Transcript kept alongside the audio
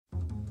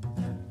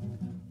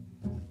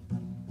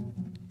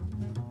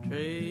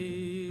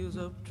Trails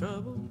of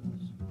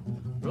troubles,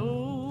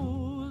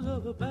 rows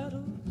of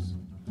battles,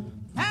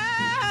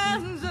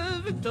 paths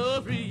of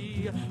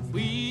victory,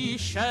 we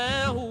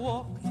shall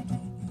walk.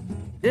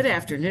 Good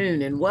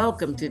afternoon and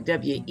welcome to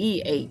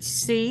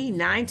WEHC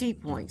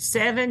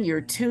 90.7. You're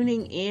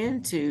tuning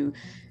in to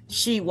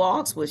She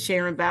Walks with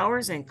Sharon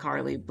Bowers and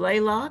Carly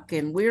Blaylock,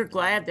 and we're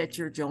glad that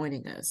you're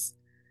joining us.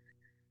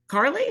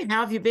 Carly,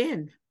 how have you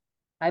been?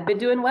 I've been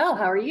doing well.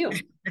 How are you?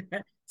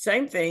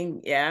 Same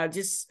thing. Yeah,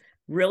 just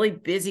really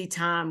busy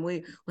time.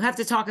 We'll have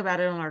to talk about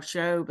it on our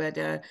show, but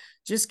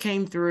just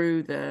came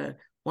through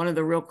one of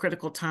the real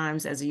critical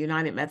times as a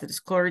United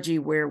Methodist clergy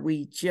where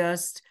we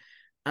just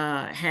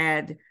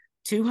had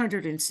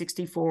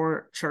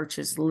 264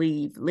 churches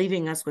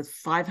leaving us with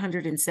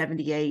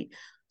 578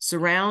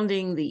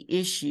 surrounding the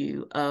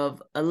issue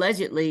of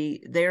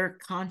allegedly their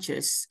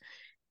conscious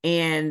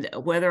and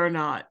whether or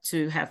not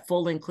to have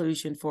full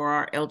inclusion for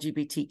our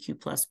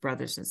LGBTQ plus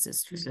brothers and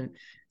sisters and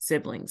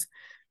siblings.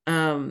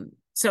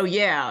 So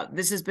yeah,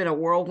 this has been a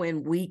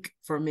whirlwind week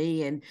for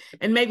me, and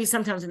maybe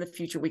sometimes in the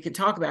future we can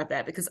talk about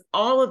that, because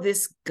all of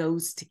this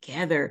goes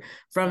together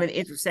from an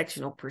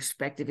intersectional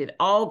perspective. It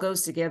all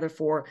goes together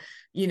for,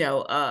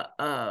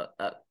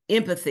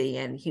 empathy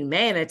and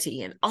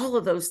humanity, and all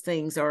of those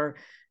things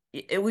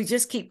we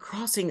just keep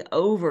crossing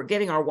over,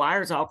 getting our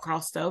wires all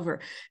crossed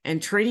over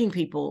and treating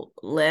people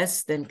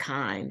less than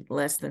kind,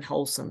 less than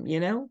wholesome,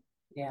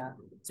 Yeah.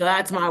 So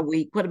that's my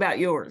week. What about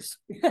yours?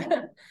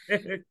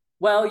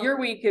 Well, your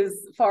week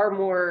is far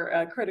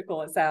more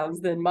critical, it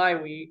sounds, than my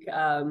week.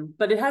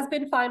 But it has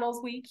been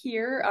finals week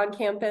here on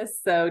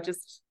campus. So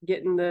just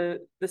getting the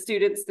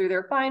students through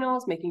their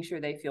finals, making sure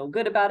they feel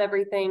good about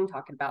everything,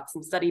 talking about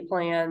some study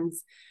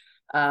plans,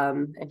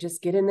 and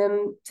just getting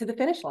them to the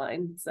finish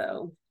line.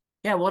 So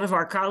yeah, one of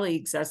our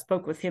colleagues, I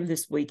spoke with him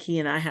this week. He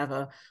and I have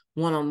a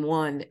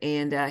one-on-one,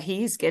 and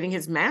he's getting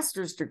his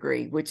master's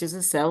degree, which is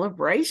a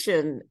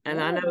celebration. And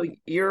yeah. I know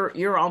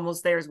you're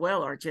almost there as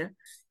well, aren't you?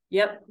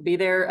 Yep, be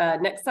there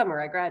next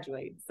summer. I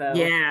graduate. So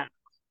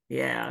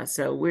yeah.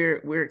 So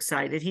we're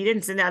excited. He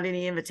didn't send out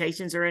any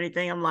invitations or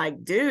anything. I'm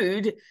like,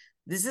 dude,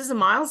 this is a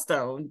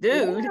milestone,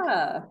 dude.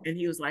 Yeah. And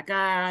he was like,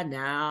 no,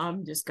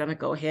 I'm just gonna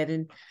go ahead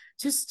and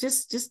just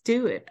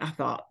do it. I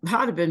thought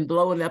I'd have been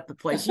blowing up the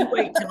place. You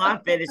wait till I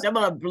finish. I'm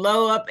gonna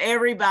blow up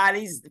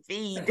everybody's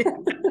feed.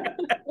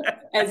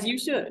 As you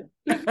should.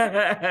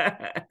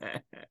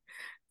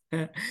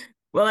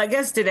 Well, I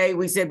guess today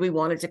we said we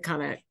wanted to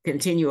kind of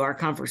continue our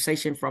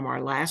conversation from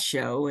our last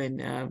show,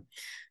 and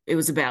it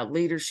was about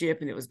leadership,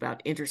 and it was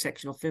about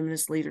intersectional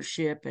feminist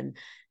leadership. And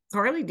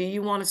Carly, do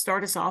you want to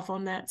start us off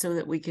on that so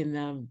that we can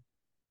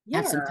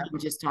have some time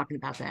just talking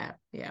about that?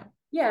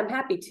 Yeah, I'm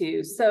happy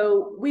to.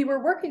 So we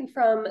were working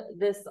from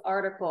this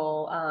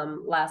article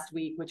last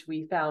week, which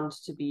we found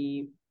to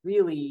be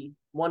really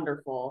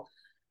wonderful.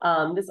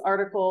 This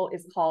article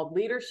is called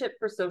Leadership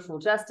for Social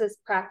Justice,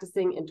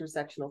 Practicing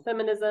Intersectional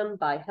Feminism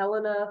by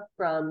Helena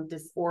from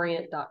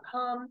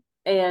disorient.com.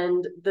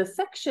 And the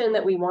section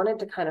that we wanted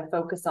to kind of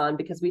focus on,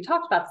 because we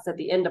talked about this at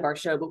the end of our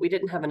show, but we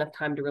didn't have enough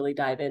time to really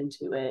dive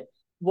into it,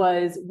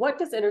 was what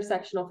does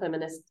intersectional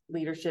feminist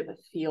leadership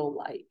feel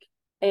like?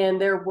 And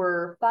there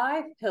were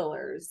 5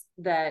 pillars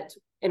that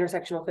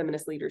intersectional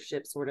feminist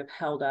leadership sort of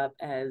held up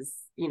as,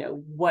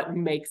 what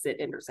makes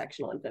it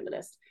intersectional and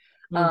feminist.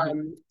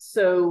 Mm-hmm.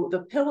 So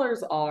the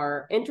pillars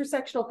are: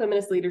 intersectional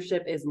feminist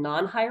leadership is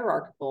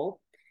non-hierarchical,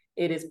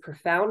 it is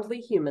profoundly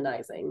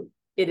humanizing,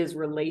 it is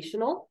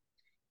relational,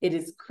 it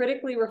is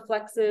critically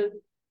reflexive,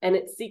 and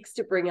it seeks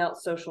to bring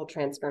out social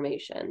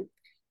transformation.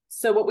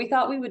 So what we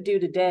thought we would do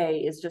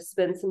today is just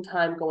spend some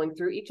time going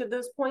through each of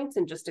those points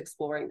and just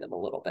exploring them a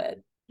little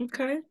bit.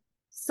 Okay.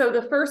 So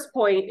the first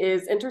point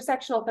is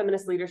intersectional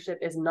feminist leadership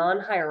is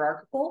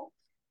non-hierarchical.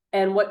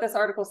 And what this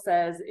article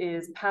says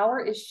is power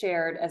is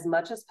shared as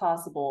much as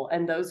possible,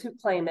 and those who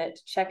claim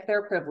it check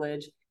their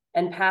privilege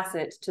and pass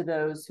it to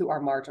those who are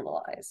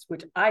marginalized,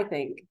 which I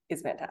think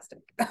is fantastic.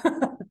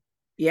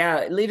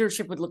 Yeah,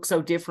 leadership would look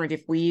so different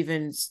if we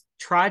even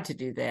tried to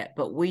do that.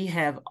 But we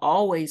have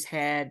always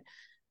had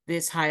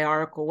this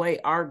hierarchical way.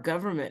 Our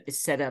government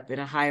is set up in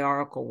a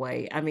hierarchical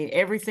way. I mean,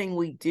 everything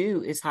we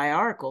do is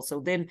hierarchical. So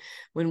then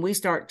when we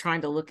start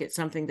trying to look at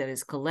something that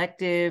is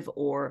collective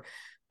or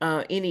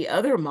any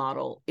other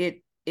model,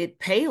 it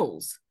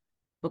pales,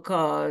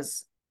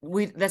 because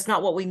that's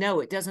not what we know.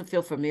 It doesn't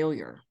feel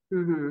familiar.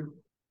 Mm-hmm.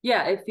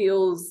 Yeah, it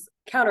feels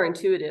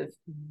counterintuitive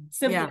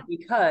simply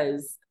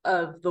because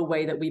of the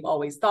way that we've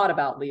always thought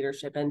about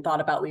leadership and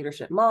thought about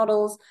leadership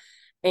models.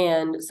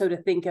 And so to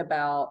think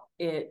about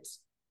it,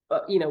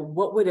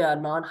 what would a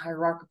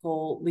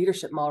non-hierarchical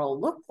leadership model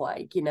look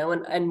like,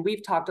 and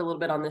we've talked a little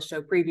bit on this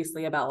show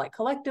previously about like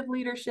collective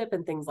leadership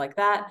and things like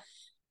that.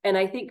 And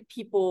I think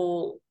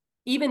people,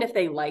 even if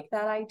they like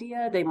that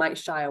idea, they might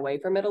shy away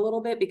from it a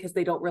little bit because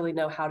they don't really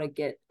know how to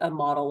get a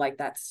model like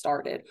that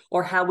started,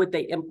 or how would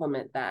they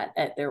implement that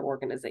at their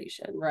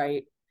organization,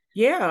 right?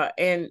 Yeah,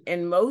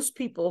 and most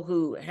people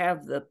who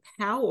have the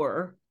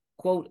power,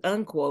 quote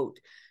unquote,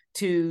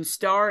 to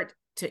start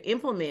to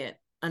implement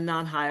a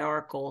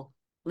non-hierarchical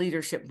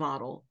leadership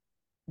model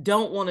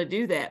don't want to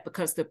do that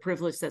because the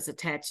privilege that's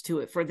attached to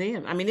it for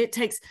them. I mean, it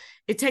takes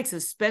a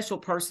special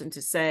person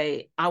to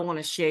say, I want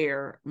to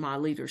share my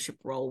leadership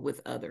role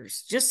with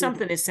others. Just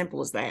something as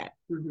simple as that.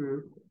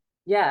 Mm-hmm.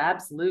 Yeah,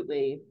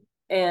 absolutely.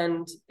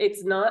 And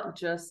it's not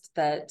just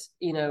that,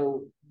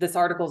 this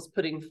article is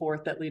putting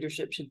forth that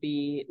leadership should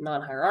be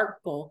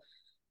non-hierarchical,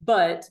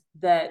 but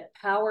that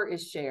power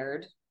is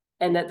shared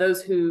and that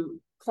those who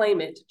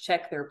claim it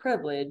check their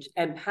privilege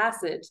and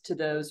pass it to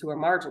those who are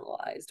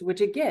marginalized,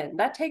 which again,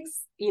 that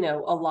takes,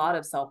 a lot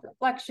of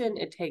self-reflection.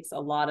 It takes a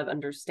lot of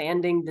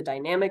understanding the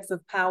dynamics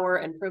of power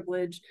and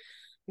privilege,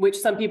 which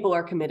some people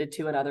are committed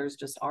to and others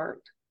just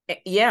aren't.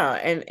 Yeah.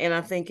 And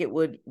I think it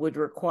would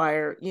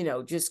require,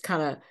 just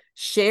kind of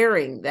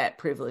sharing that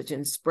privilege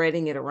and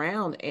spreading it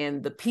around.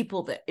 And the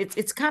people that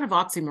it's kind of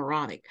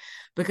oxymoronic,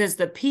 because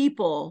the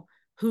people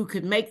who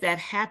could make that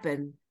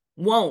happen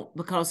won't,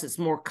 because it's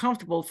more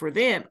comfortable for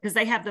them because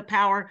they have the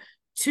power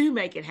to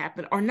make it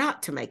happen or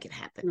not to make it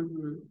happen.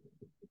 Mm-hmm.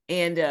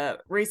 And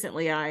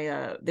recently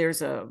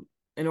there's an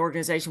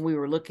organization we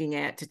were looking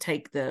at to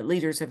take the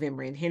leaders of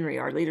Emory and Henry,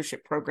 our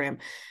leadership program,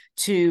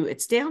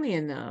 it's down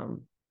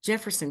in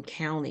Jefferson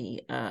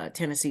County,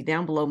 Tennessee,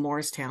 down below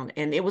Morristown.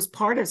 And it was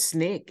part of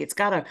SNCC. It's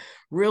got a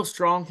real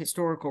strong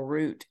historical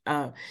root.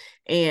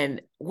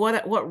 And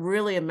what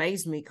really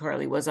amazed me,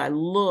 Carly, was I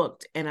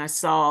looked and I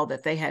saw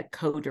that they had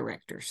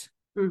co-directors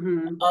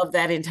of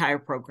that entire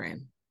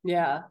program.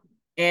 Yeah.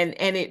 And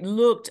it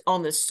looked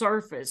on the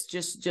surface,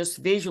 just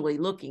visually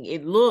looking,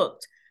 it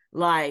looked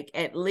like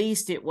at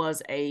least it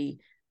was a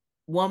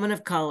woman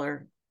of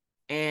color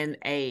and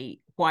a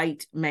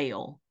white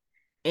male.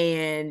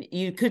 And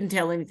you couldn't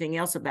tell anything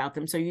else about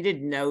them. So you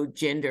didn't know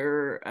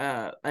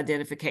gender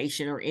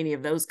identification or any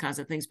of those kinds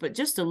of things. But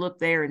just to look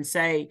there and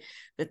say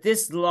that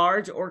this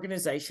large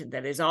organization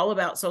that is all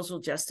about social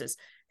justice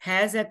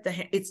has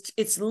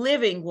it's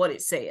living what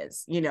it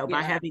says,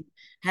 by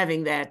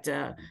having that,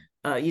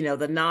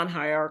 the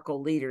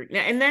non-hierarchical leader. Now,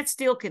 and that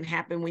still can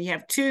happen when you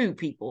have two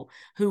people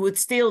who would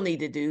still need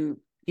to do,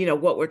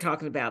 what we're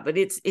talking about. But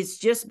it's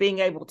just being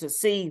able to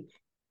see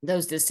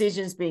those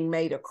decisions being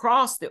made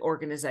across the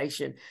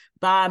organization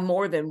by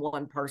more than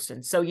one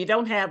person. So you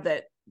don't have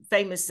that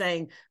famous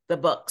saying, the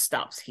buck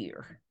stops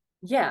here.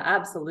 Yeah,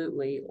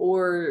 absolutely.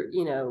 Or,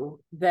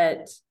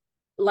 that,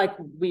 like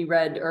we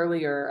read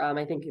earlier,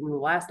 I think in the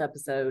last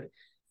episode,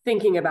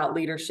 thinking about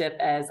leadership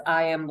as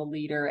I am the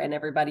leader and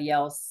everybody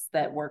else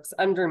that works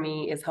under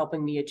me is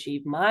helping me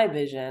achieve my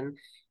vision.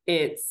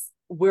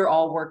 We're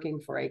all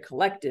working for a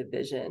collective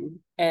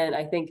vision. And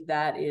I think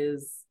that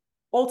is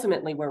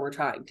ultimately where we're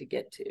trying to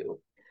get to.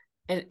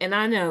 And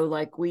I know,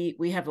 like, we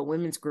have a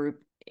women's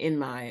group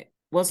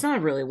it's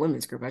not really a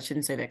women's group. I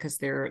shouldn't say that because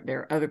there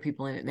are other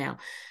people in it now,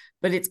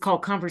 but it's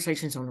called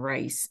Conversations on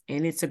Race.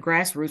 And it's a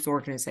grassroots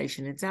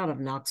organization. It's out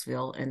of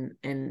Knoxville.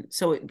 And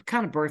so it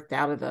kind of birthed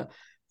out of the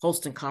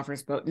Holston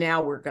Conference, but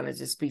now we're going to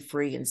just be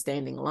free and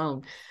standing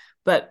alone.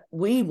 But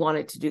we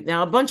wanted to do,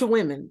 now a bunch of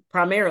women,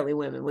 primarily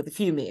women with a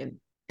few men,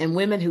 and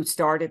women who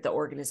started the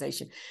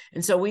organization.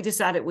 And so we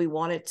decided we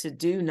wanted to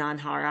do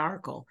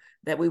non-hierarchical,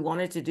 that we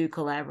wanted to do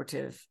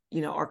collaborative,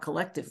 or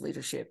collective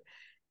leadership.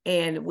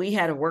 And we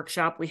had a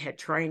workshop, we had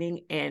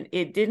training, and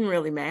it didn't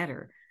really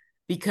matter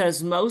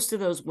because most of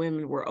those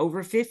women were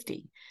over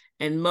 50.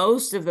 And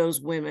most of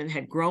those women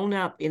had grown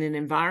up in an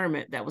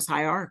environment that was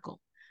hierarchical.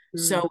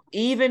 So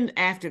even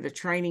after the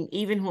training,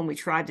 even when we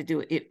tried to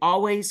do it, it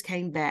always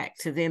came back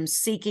to them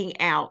seeking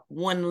out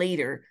one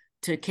leader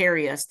to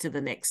carry us to the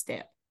next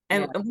step.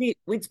 And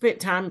we'd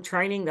spent time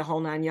training the whole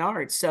 9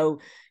 yards. So,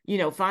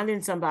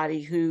 finding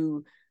somebody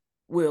who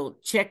will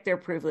check their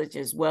privilege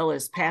as well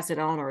as pass it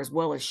on or as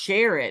well as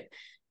share it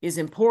is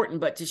important,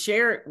 but to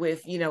share it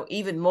with,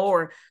 even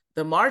more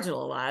the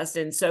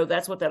marginalized. And so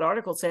that's what that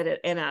article said.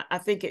 And I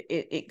think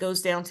it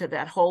goes down to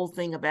that whole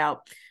thing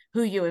about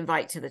who you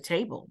invite to the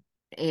table.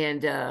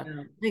 And I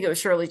think it was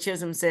Shirley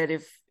Chisholm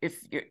said,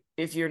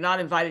 if you're not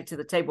invited to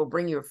the table,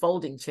 bring your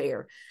folding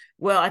chair.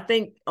 Well, I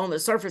think on the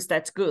surface,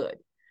 that's good.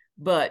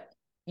 But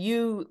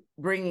you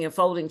bringing a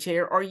folding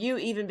chair or you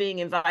even being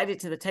invited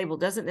to the table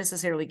doesn't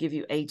necessarily give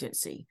you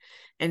agency.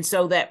 And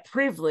so that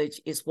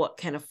privilege is what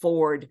can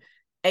afford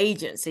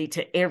agency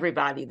to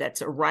everybody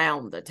that's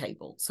around the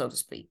table, so to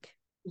speak.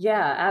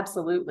 Yeah,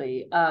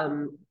 absolutely.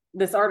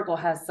 This article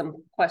has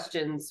some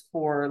questions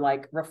for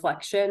like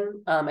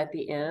reflection at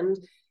the end.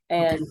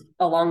 And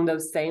along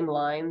those same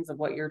lines of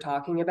what you're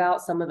talking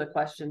about, some of the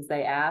questions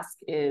they ask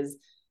is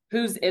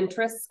whose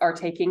interests are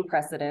taking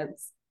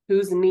precedence,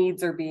 whose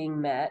needs are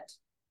being met,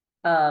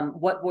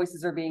 what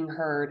voices are being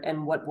heard,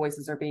 and what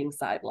voices are being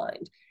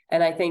sidelined.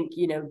 And I think,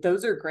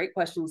 those are great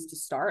questions to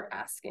start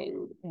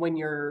asking when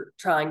you're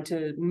trying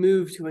to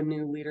move to a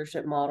new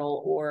leadership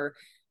model, or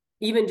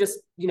even just,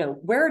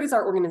 where does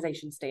our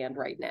organization stand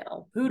right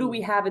now? Who do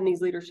we have in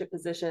these leadership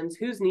positions?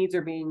 Whose needs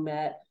are being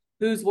met?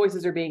 Whose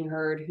voices are being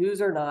heard?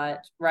 Whose are not,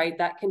 right?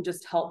 That can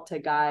just help to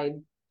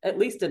guide at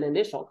least an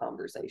initial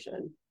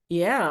conversation.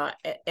 Yeah.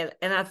 And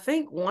I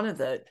think one of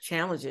the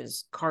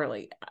challenges,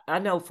 Carly, I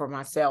know for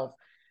myself,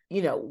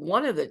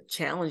 one of the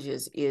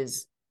challenges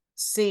is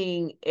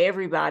seeing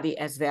everybody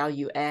as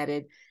value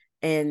added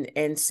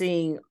and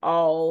seeing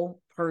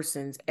all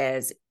persons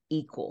as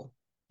equal.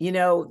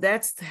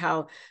 That's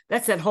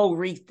that whole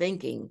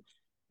rethinking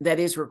that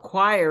is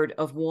required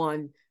of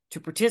one to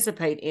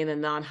participate in a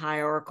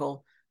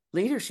non-hierarchical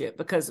leadership,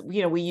 because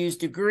we use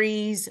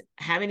degrees.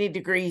 How many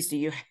degrees do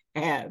you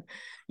have?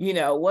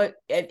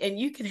 And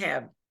you can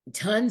have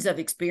tons of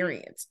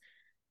experience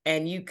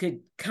and you could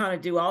kind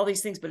of do all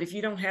these things, but if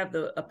you don't have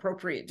the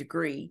appropriate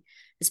degree,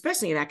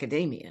 especially in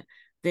academia,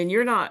 then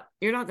you're not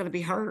going to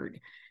be heard.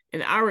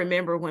 And I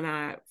remember when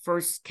I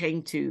first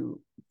came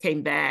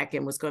back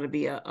and was going to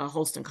be a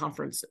Holston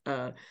Conference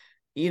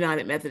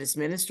United Methodist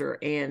minister,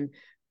 and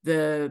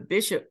the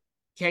bishop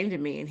came to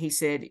me and he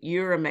said,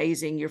 "You're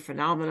amazing, you're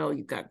phenomenal,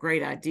 you've got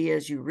great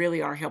ideas, you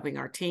really are helping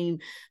our team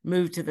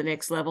move to the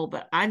next level,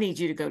 but I need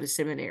you to go to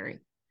seminary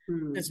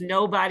because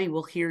nobody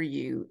will hear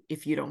you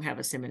if you don't have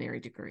a seminary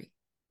degree."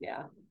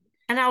 Yeah.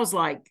 And I was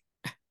like,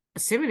 a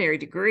seminary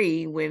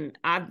degree when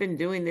I've been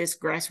doing this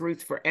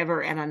grassroots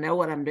forever and I know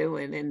what I'm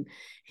doing? And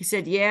he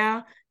said,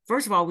 yeah,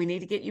 first of all, we need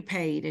to get you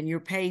paid, and you're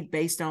paid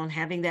based on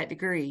having that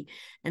degree.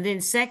 And then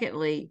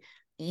secondly,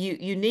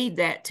 you need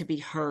that to be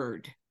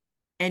heard.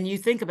 And you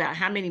think about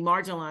how many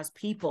marginalized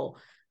people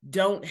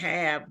don't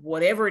have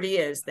whatever it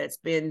is that's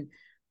been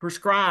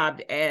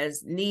prescribed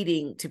as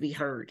needing to be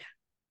heard.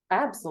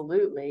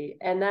 Absolutely.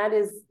 And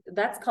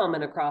that's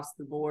common across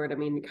the board. I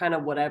mean, kind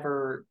of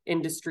whatever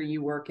industry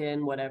you work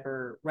in,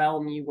 whatever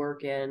realm you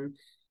work in,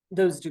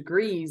 those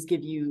degrees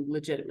give you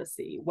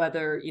legitimacy,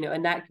 whether,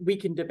 and that we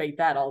can debate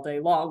that all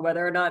day long,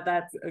 whether or not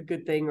that's a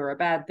good thing or a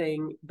bad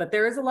thing, but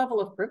there is a level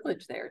of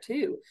privilege there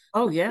too.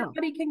 Oh, yeah.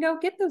 Everybody can go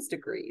get those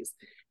degrees.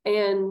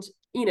 And,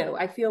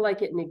 I feel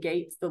like it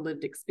negates the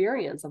lived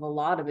experience of a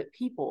lot of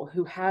people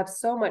who have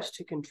so much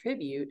to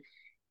contribute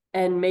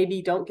and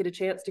maybe don't get a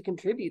chance to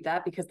contribute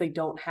that because they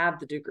don't have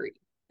the degree.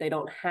 They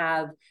don't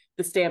have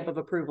the stamp of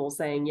approval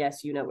saying,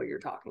 yes, you know what you're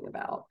talking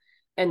about.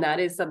 And that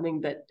is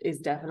something that is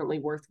definitely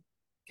worth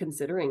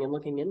considering and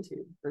looking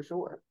into for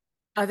sure.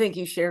 I think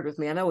you shared with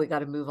me, I know we got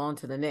to move on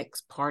to the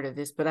next part of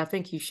this, but I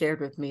think you shared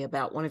with me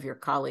about one of your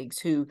colleagues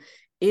who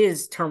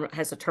has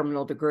a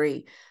terminal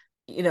degree,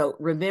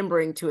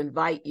 remembering to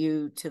invite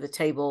you to the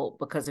table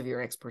because of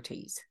your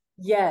expertise.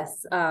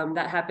 Yes,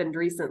 that happened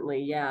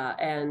recently. Yeah.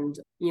 And,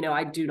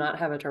 I do not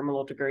have a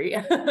terminal degree,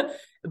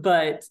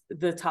 but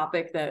the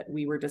topic that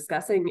we were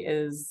discussing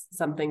is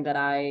something that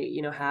I,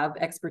 have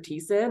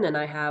expertise in and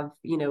I have,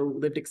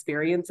 lived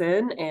experience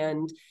in.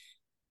 And,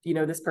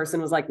 this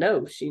person was like,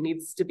 no, she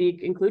needs to be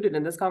included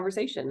in this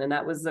conversation. And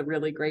that was a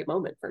really great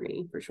moment for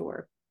me, for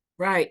sure.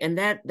 Right. And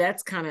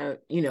that's kind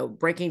of,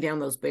 breaking down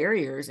those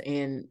barriers.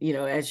 And,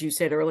 as you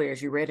said earlier,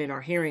 as you read in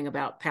our hearing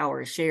about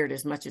power is shared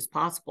as much as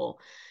possible.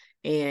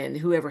 And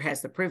whoever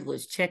has the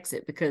privilege checks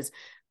it, because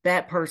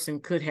that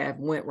person could have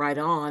went right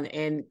on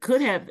and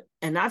could have,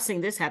 and I've seen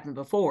this happen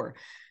before,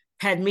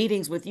 had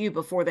meetings with you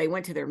before they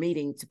went to their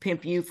meeting to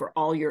pimp you for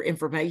all your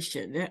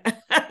information.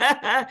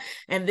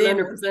 and then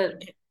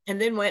 100%. And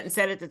then went and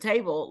sat at the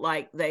table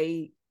like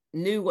they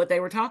knew what they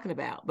were talking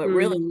about. But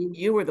really,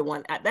 you were the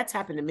one. That's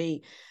happened to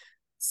me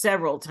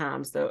several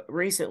times.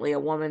 Recently, a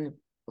woman,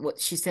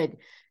 she said,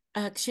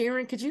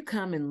 Sharon, could you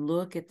come and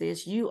look at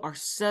this? You are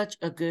such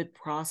a good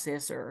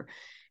processor.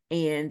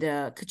 And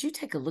could you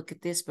take a look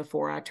at this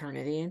before I turn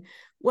it in?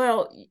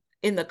 Well,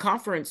 in the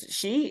conference,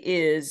 she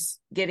is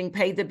getting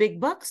paid the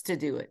big bucks to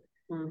do it.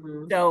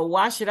 So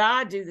why should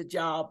I do the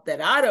job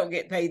that I don't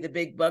get paid the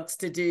big bucks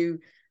to do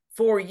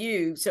for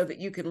you so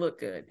that you can look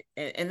good?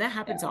 And that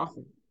happens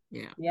often.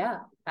 Yeah. Yeah,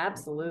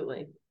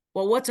 absolutely.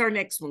 Well, what's our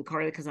next one,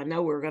 Carla? Because I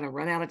know we're going to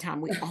run out of time.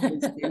 We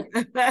always do.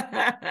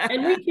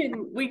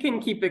 And we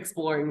can keep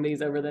exploring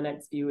these over the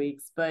next few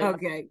weeks. But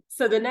okay.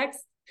 So the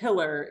next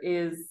pillar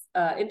is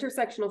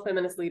intersectional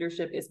feminist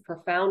leadership is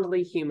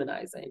profoundly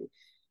humanizing.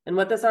 And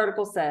what this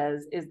article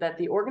says is that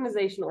the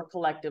organization or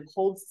collective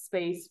holds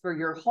space for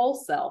your whole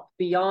self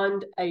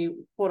beyond a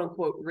quote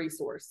unquote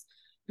resource,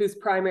 whose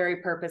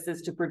primary purpose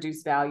is to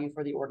produce value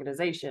for the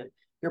organization.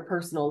 Your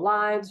personal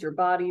lives, your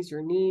bodies,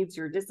 your needs,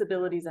 your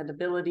disabilities and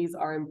abilities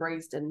are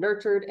embraced and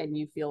nurtured, and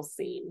you feel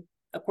seen.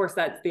 Of course,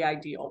 that's the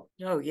ideal.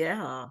 Oh,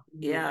 yeah.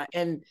 Yeah.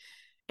 And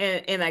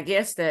I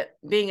guess that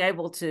being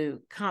able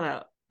to kind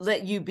of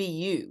let you be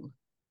you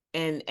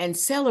and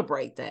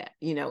celebrate that,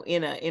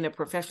 in a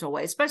professional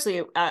way,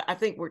 especially I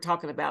think we're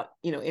talking about,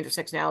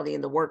 intersectionality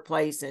in the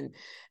workplace and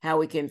how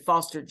we can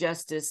foster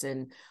justice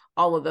and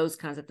all of those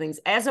kinds of things,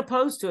 as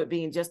opposed to it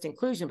being just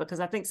inclusion, because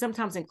I think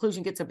sometimes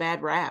inclusion gets a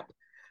bad rap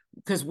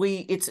because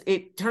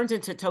it turns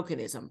into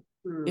tokenism.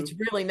 It's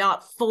really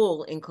not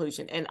full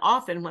inclusion. And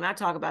often when I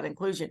talk about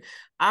inclusion,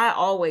 I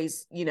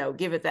always,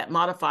 give it that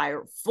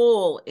modifier,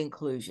 full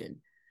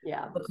inclusion.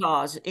 Yeah.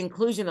 Because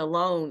inclusion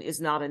alone is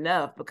not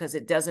enough, because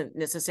it doesn't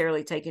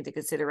necessarily take into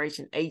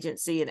consideration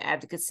agency and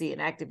advocacy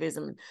and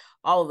activism and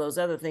all of those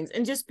other things,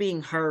 and just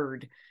being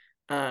heard.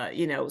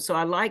 So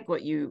I like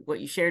what you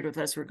shared with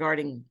us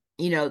regarding,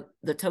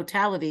 the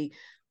totality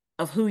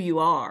of who you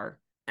are.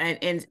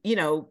 And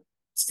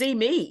see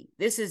me.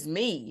 This is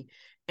me.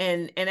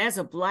 And as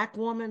a Black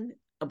woman,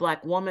 a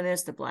Black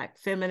womanist, a Black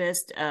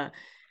feminist,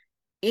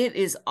 it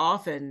is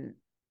often,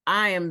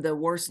 I am the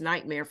worst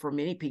nightmare for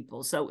many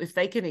people. So if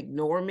they can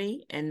ignore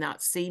me and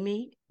not see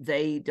me,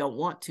 they don't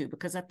want to,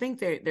 because I think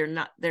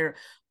they're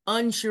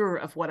unsure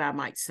of what I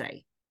might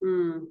say.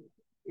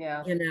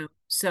 Yeah.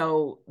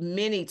 So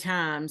many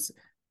times,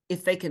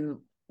 if they can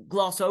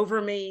gloss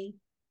over me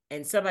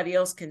and somebody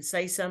else can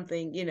say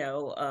something,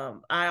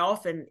 I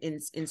often,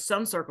 in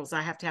some circles,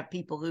 I have to have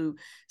people who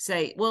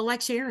say, well,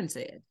 like Sharon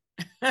said.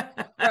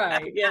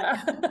 Right.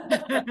 Yeah.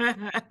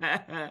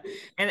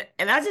 and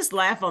I just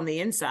laugh on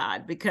the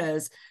inside,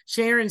 because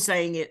Sharon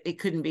saying it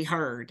couldn't be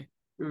heard,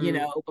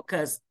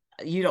 because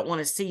you don't want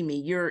to see me.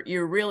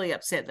 You're really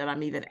upset that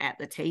I'm even at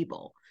the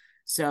table.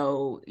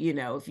 So,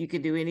 if you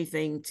could do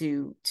anything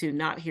to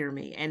not hear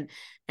me. And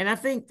I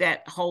think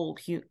that whole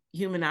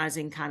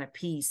humanizing kind of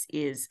piece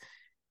is,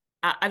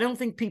 I don't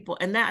think people,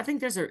 and that I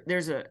think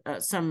there's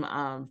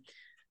some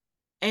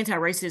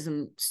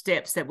anti-racism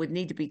steps that would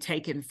need to be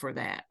taken for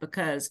that,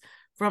 because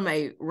from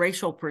a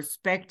racial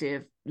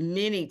perspective,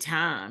 many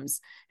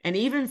times, and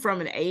even from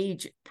an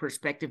age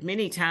perspective,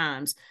 many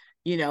times,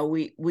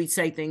 we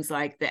say things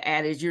like the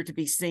adage, you're to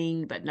be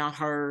seen but not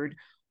heard.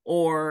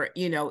 Or,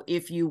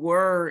 if you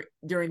were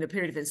during the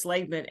period of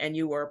enslavement and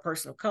you were a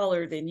person of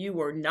color, then you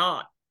were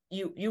not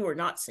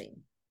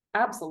seen.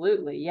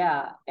 Absolutely.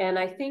 Yeah. And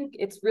I think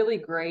it's really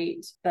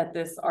great that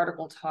this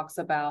article talks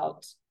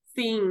about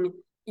seeing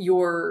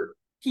your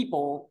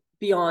people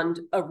beyond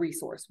a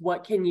resource.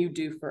 What can you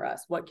do for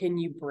us? What can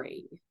you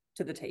bring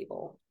to the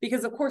table?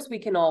 Because of course we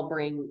can all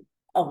bring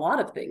a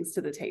lot of things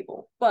to the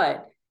table,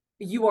 but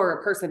you are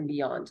a person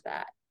beyond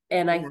that.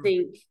 And I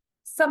think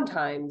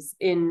sometimes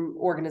in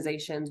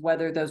organizations,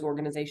 whether those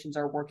organizations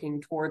are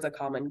working towards a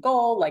common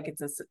goal, like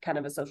it's a kind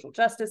of a social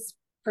justice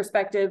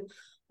perspective,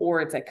 or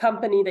it's a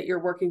company that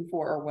you're working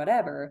for or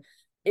whatever,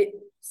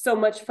 so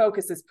much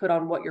focus is put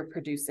on what you're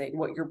producing,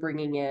 what you're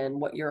bringing in,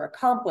 what you're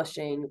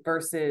accomplishing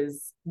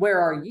versus where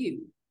are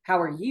you? How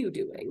are you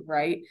doing?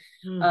 Right.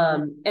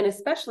 And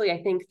especially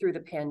I think through the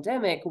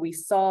pandemic, we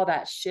saw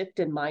that shift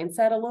in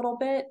mindset a little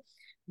bit,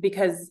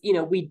 because,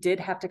 we did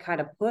have to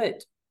kind of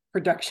put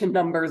production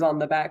numbers on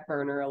the back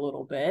burner a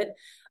little bit.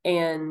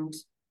 And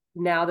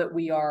now that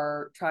we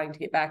are trying to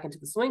get back into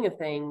the swing of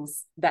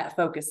things, that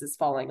focus is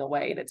falling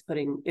away, and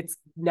it's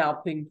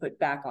now being put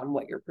back on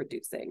what you're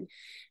producing.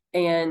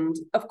 And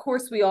of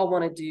course, we all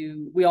want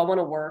to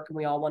work, and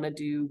we all want to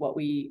do what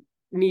we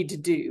need to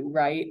do,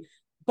 right?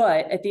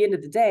 But at the end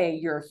of the day,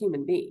 you're a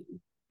human being,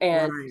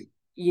 and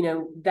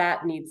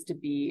that needs to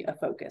be a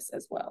focus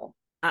as well.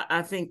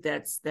 I think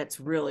that's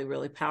really,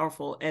 really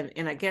powerful.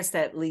 And I guess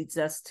that leads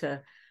us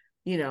to,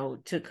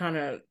 to kind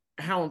of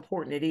how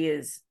important it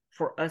is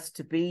for us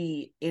to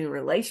be in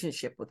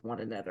relationship with one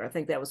another. I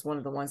think that was one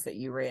of the ones that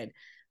you read.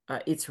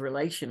 It's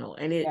relational,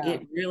 and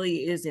it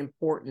really is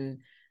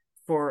important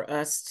for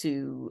us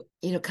to,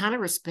 kind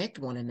of respect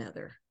one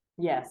another.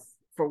 Yes.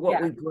 For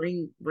what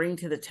we bring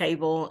to the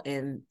table,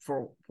 and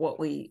for what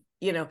we,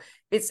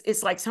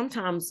 it's like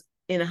sometimes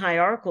in a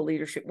hierarchical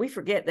leadership, we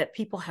forget that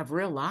people have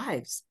real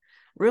lives,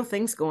 real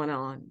things going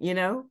on.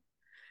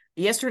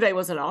 Yesterday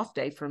was an off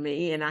day for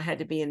me, and I had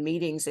to be in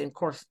meetings. And of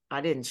course,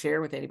 I didn't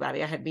share with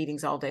anybody. I had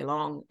meetings all day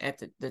long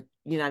at the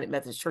United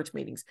Methodist Church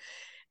meetings.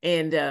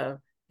 And,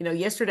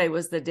 yesterday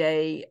was the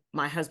day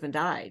my husband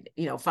died,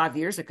 5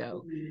 years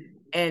ago.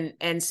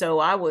 And so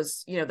I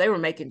was, they were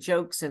making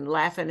jokes and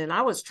laughing, and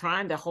I was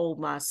trying to hold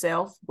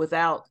myself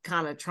without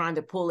kind of trying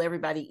to pull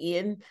everybody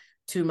in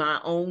to my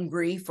own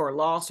grief or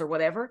loss or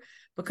whatever,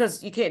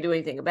 because you can't do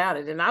anything about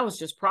it. And I was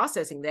just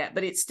processing that,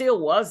 but it still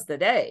was the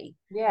day.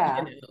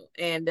 Yeah.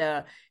 And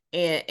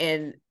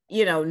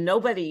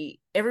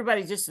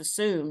everybody just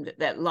assumed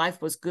that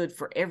life was good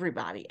for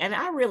everybody. And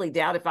I really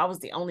doubt if I was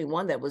the only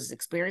one that was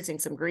experiencing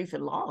some grief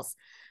and loss.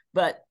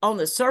 But on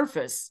the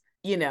surface,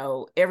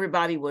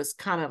 everybody was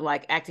kind of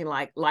like acting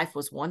like life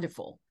was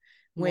wonderful,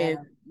 when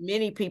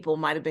many people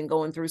might have been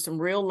going through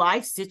some real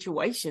life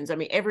situations. I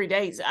mean, every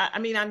day, I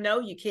know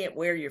you can't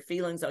wear your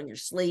feelings on your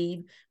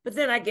sleeve, but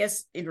then I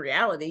guess in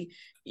reality,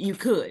 you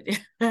could.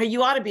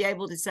 You ought to be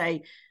able to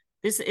say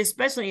this,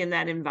 especially in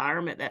that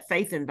environment, that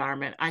faith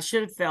environment. I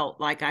should have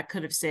felt like I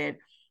could have said,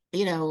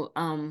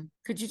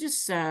 could you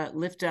just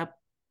lift up,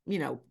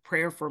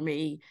 prayer for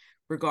me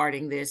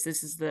regarding this?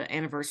 This is the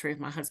anniversary of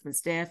my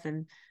husband's death.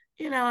 And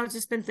I've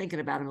just been thinking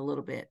about him a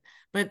little bit,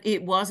 but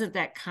it wasn't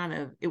that kind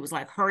of, it was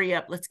like, hurry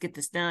up, let's get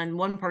this done.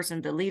 One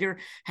person, the leader,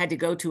 had to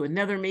go to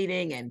another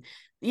meeting, and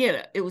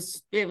it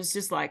was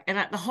just like,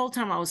 and the whole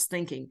time I was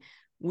thinking,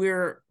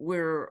 we're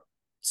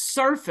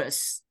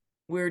surface,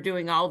 we're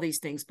doing all these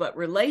things, but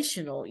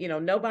relational,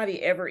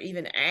 nobody ever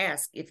even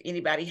asked if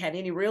anybody had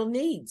any real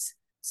needs.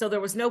 So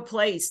there was no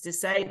place to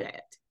say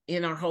that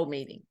in our whole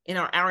meeting, in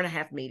our hour and a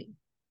half meeting.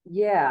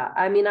 Yeah,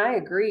 I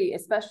agree,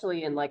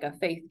 especially in like a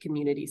faith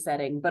community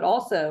setting, but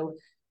also,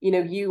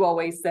 you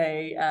always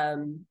say,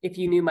 if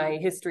you knew my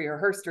history or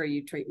herstory,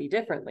 you'd treat me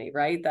differently,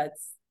 right?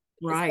 That's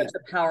such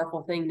a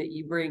powerful thing that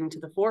you bring to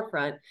the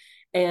forefront.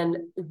 And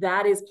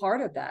that is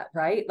part of that,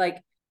 right?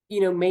 Like,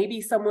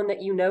 maybe someone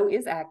that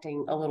is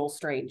acting a little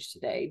strange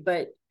today,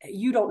 but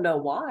you don't know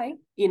why,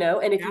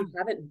 and if Yeah. you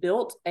haven't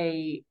built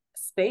a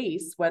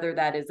space, whether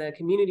that is a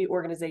community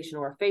organization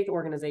or a faith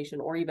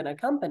organization or even a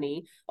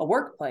company, a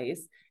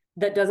workplace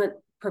that doesn't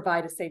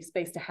provide a safe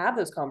space to have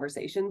those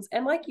conversations.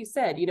 And like you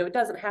said, it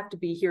doesn't have to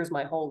be, here's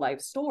my whole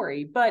life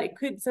story, but it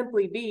could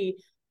simply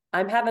be,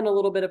 I'm having a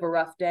little bit of a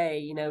rough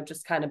day,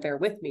 just kind of bear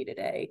with me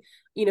today.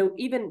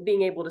 Even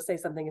being able to say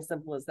something as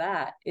simple as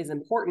that is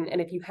important.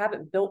 And if you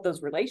haven't built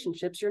those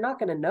relationships, you're not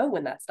going to know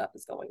when that stuff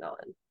is going on.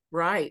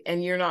 Right.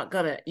 And you're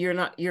going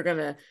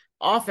to,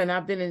 often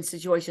I've been in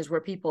situations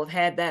where people have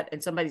had that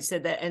and somebody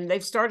said that and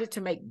they've started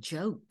to make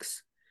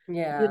jokes.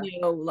 Yeah.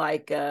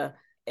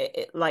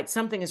 Like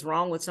something is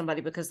wrong with somebody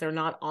because they're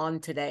not on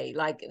today.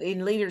 Like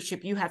in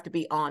leadership, you have to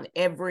be on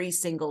every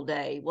single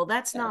day. Well,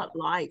 that's not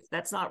life.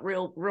 That's not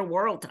real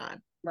world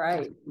time.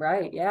 Right.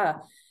 Yeah.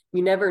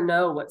 You never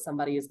know what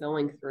somebody is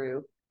going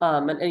through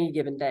on any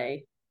given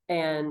day.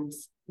 And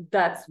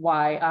that's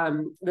why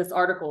this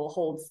article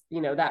holds,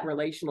 that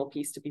relational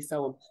piece to be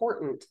so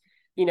important.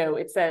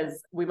 It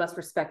says we must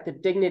respect the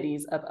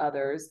dignities of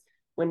others.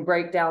 When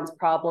breakdowns,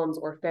 problems,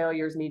 or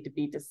failures need to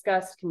be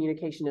discussed,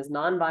 communication is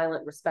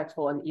nonviolent,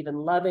 respectful, and even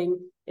loving.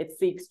 It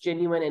seeks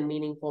genuine and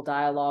meaningful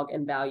dialogue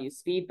and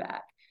values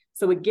feedback.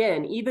 So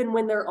again, even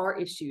when there are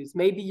issues,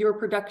 maybe your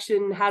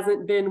production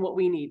hasn't been what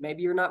we need,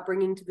 maybe you're not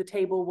bringing to the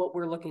table what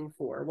we're looking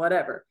for,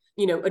 whatever,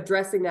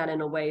 addressing that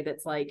in a way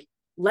that's like,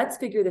 let's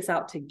figure this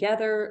out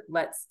together.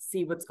 Let's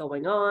see what's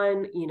going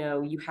on.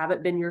 You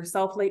haven't been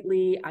yourself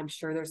lately. I'm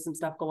sure there's some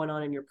stuff going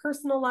on in your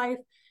personal life.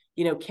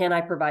 Can I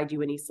provide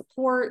you any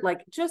support?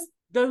 Like just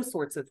those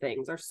sorts of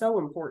things are so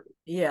important.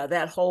 Yeah,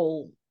 that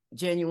whole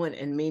genuine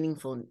and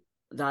meaningful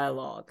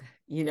dialogue,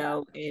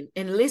 and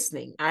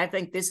listening. I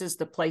think this is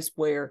the place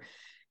where,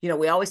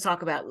 we always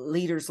talk about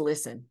leaders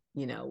listen,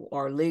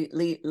 or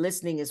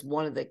listening is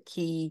one of the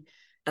key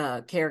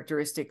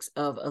characteristics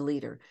of a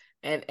leader.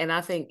 And I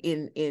think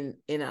in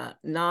a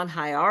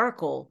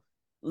non-hierarchical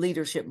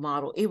leadership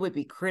model, it would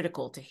be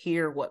critical to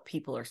hear what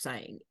people are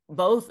saying,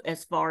 both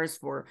as far as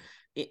for,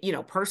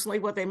 personally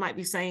what they might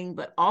be saying,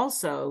 but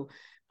also,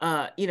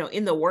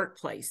 in the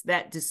workplace,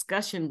 that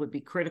discussion would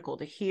be critical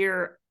to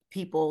hear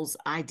people's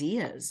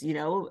ideas,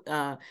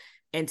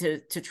 and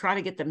to try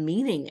to get the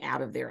meaning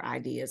out of their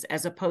ideas,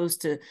 as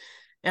opposed to,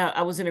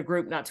 I was in a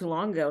group not too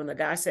long ago and the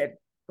guy said,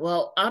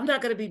 well, I'm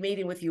not going to be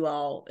meeting with you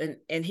all.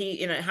 And he,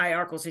 in a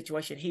hierarchical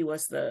situation, he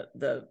was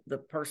the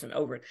person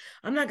over it.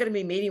 I'm not going to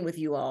be meeting with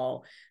you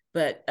all,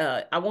 but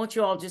I want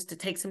you all just to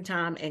take some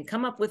time and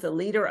come up with a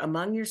leader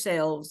among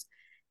yourselves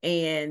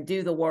and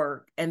do the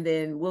work. And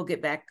then we'll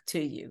get back to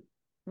you.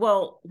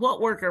 Well, what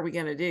work are we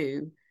going to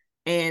do?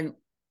 And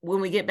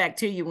when we get back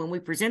to you, when we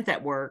present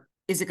that work,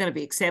 is it going to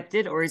be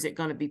accepted or is it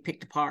going to be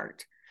picked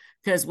apart?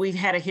 Because we've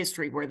had a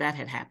history where that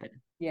had happened.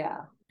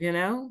 Yeah.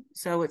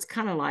 So it's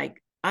kind of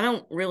like, I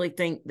don't really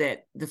think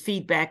that the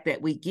feedback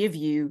that we give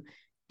you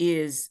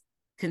is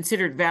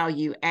considered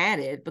value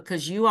added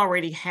because you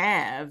already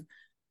have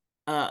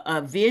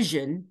a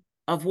vision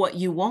of what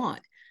you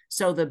want.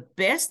 So the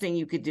best thing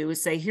you could do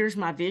is say, here's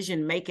my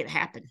vision, make it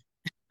happen.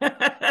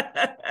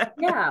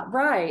 Yeah,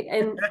 right.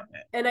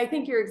 And I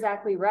think you're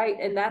exactly right.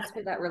 And that's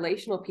where that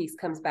relational piece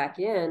comes back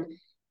in.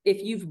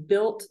 If you've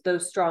built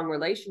those strong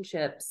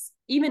relationships,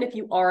 even if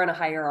you are in a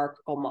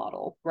hierarchical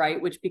model,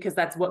 right? Because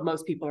that's what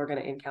most people are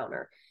going to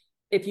encounter.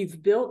 If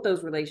you've built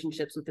those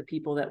relationships with the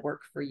people that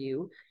work for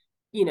you,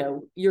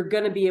 you're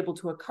going to be able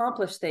to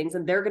accomplish things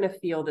and they're going to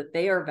feel that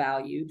they are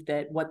valued,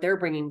 that what they're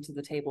bringing to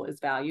the table is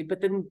valued,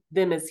 but then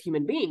them as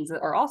human beings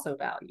are also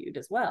valued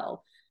as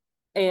well.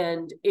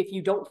 And if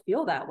you don't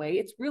feel that way,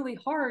 it's really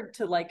hard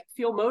to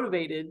feel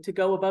motivated to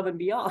go above and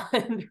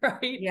beyond,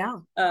 right? Yeah.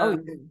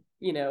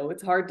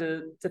 It's hard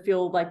to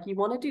feel like you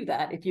want to do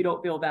that if you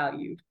don't feel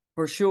valued.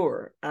 For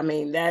sure. I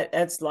mean,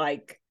 that's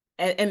like,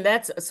 and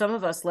that's, some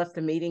of us left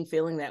the meeting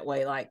feeling that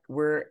way, like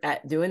we're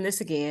doing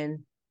this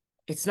again.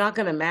 It's not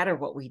going to matter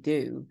what we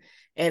do.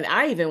 And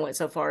I even went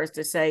so far as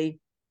to say,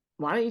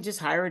 why don't you just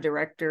hire a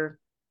director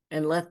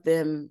and let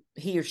them,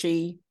 he or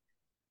she,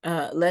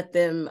 let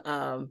them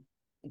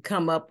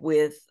come up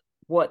with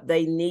what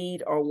they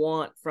need or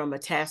want from a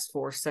task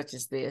force such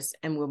as this,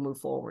 and we'll move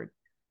forward.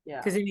 Yeah.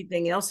 Because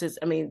anything else is,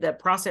 I mean, the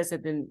process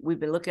we've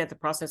been looking at the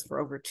process for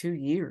over 2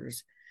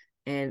 years,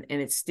 and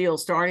it's still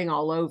starting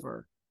all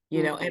over,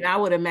 mm-hmm. And I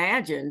would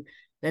imagine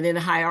that in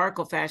a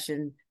hierarchical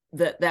fashion,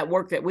 that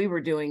work that we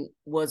were doing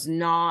was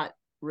not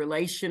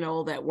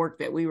relational. That work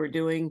that we were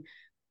doing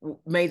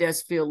made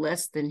us feel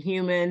less than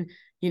human.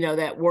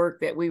 That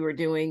work that we were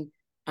doing,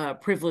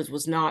 privilege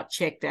was not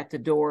checked at the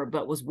door,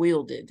 but was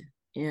wielded,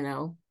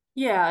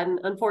 Yeah, and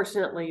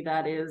unfortunately,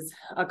 that is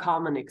a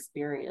common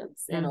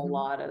experience in a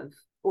lot of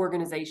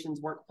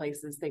organizations,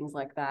 workplaces, things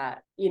like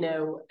that.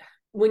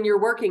 When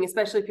you're working,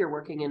 especially if you're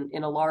working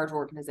in a large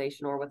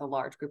organization or with a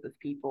large group of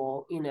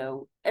people,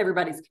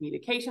 everybody's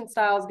communication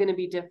style is going to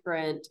be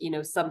different.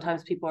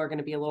 Sometimes people are going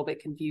to be a little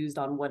bit confused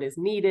on what is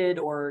needed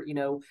or,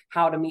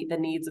 how to meet the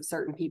needs of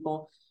certain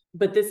people.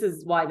 But this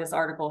is why this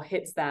article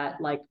hits that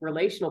like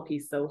relational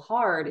piece so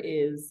hard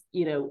is,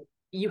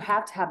 you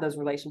have to have those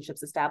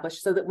relationships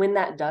established so that when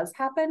that does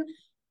happen,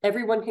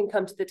 everyone can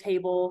come to the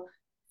table,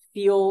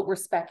 feel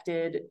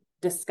respected,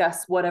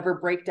 discuss whatever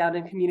breakdown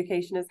in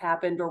communication has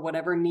happened or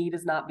whatever need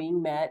is not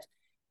being met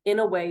in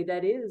a way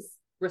that is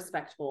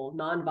respectful,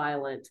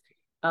 nonviolent,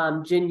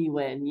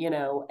 genuine,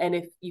 and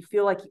if you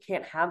feel like you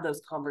can't have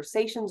those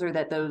conversations or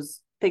that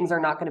those things are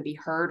not going to be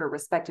heard or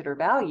respected or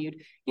valued,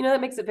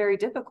 that makes it very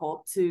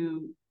difficult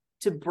to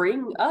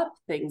bring up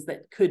things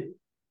that could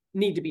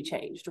need to be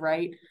changed,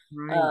 right?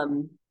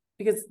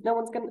 Because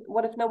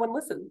what if no one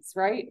listens,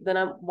 right? Then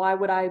why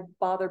would I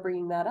bother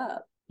bringing that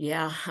up?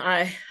 Yeah,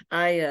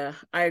 I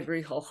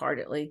agree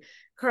wholeheartedly.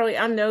 Carly,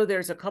 I know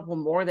there's a couple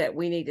more that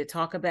we need to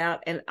talk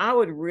about, and I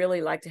would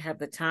really like to have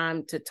the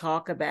time to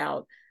talk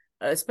about,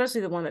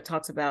 especially the one that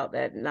talks about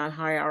that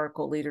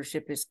non-hierarchical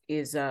leadership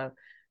is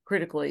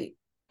critically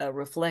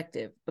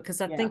reflective,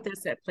 because I think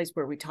that's that place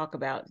where we talk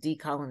about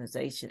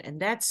decolonization, and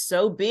that's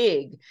so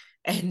big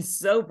and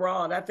so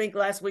broad. I think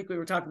last week we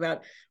were talking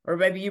about, or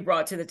maybe you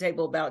brought to the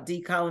table about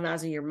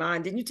decolonizing your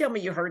mind. Didn't you tell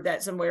me you heard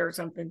that somewhere or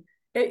something?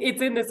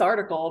 It's in this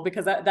article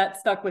because that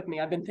stuck with me.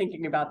 I've been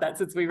thinking about that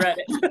since we read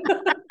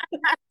it.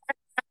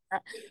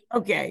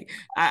 Okay.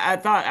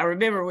 I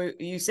remember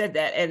you said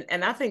that.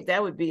 And I think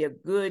that would be a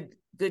good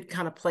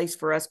kind of place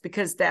for us,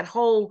 because that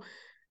whole,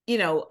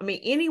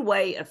 any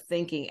way of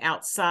thinking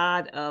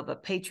outside of a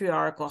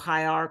patriarchal,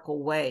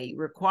 hierarchical way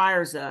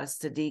requires us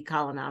to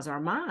decolonize our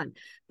mind,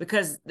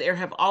 because there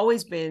have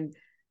always been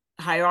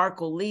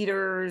hierarchical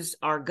leaders.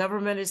 Our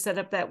government is set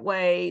up that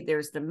way.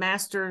 There's the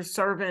master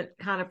servant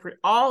kind of,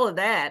 all of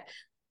that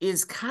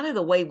is kind of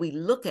the way we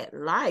look at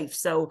life.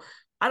 So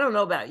I don't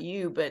know about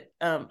you, but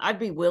I'd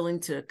be willing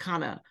to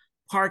kind of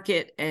park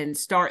it and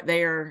start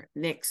there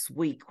next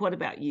week. What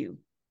about you?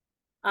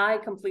 I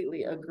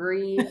completely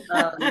agree.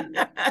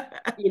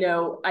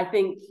 I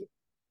think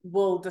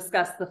we'll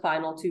discuss the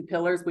final two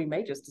pillars. We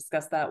may just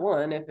discuss that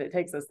one if it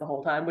takes us the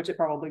whole time, which it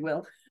probably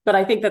will. But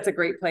I think that's a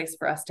great place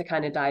for us to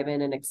kind of dive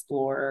in and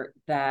explore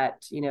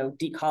that,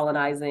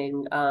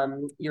 decolonizing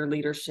your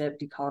leadership,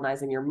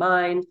 decolonizing your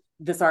mind.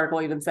 This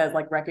article even says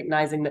like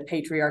recognizing that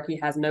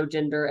patriarchy has no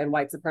gender and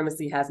white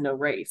supremacy has no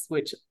race,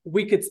 which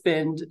we could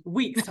spend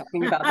weeks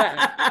talking about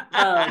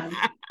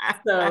that.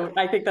 So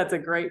I think that's a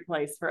great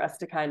place for us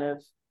to kind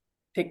of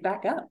pick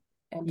back up.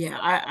 Yeah,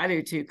 I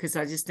do too, because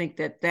I just think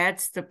that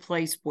that's the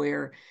place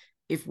where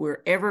if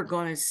we're ever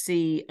going to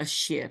see a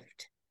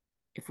shift,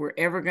 if we're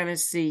ever going to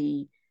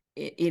see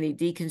any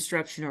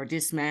deconstruction or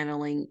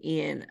dismantling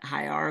in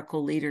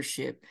hierarchical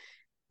leadership,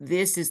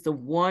 this is the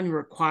one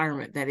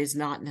requirement that is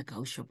not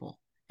negotiable.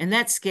 And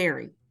that's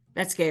scary.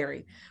 That's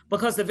scary,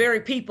 because the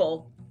very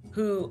people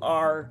who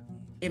are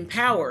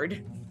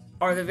empowered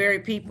are the very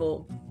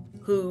people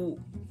who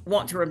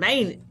want to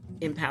remain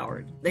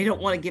empowered. They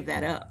don't want to give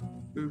that up.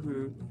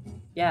 Mm-hmm.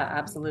 Yeah,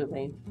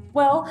 absolutely.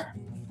 Well,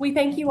 we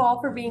thank you all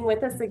for being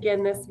with us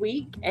again this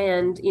week.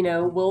 And,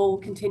 we'll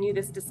continue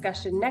this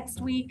discussion next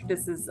week.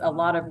 This is a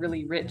lot of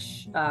really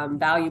rich,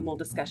 valuable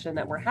discussion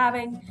that we're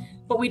having.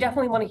 But we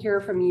definitely want to hear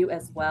from you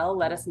as well.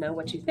 Let us know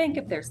what you think,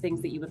 if there's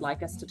things that you would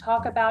like us to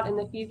talk about in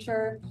the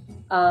future.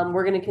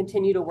 We're going to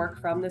continue to work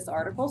from this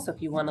article. So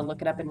if you want to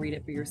look it up and read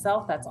it for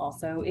yourself, that's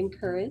also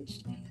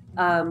encouraged.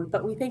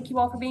 But we thank you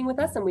all for being with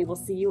us, and we will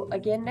see you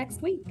again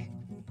next week.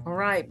 All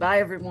right. Bye,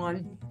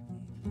 everyone.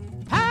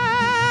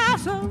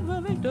 Pass of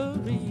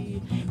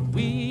victory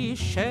we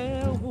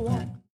shall walk.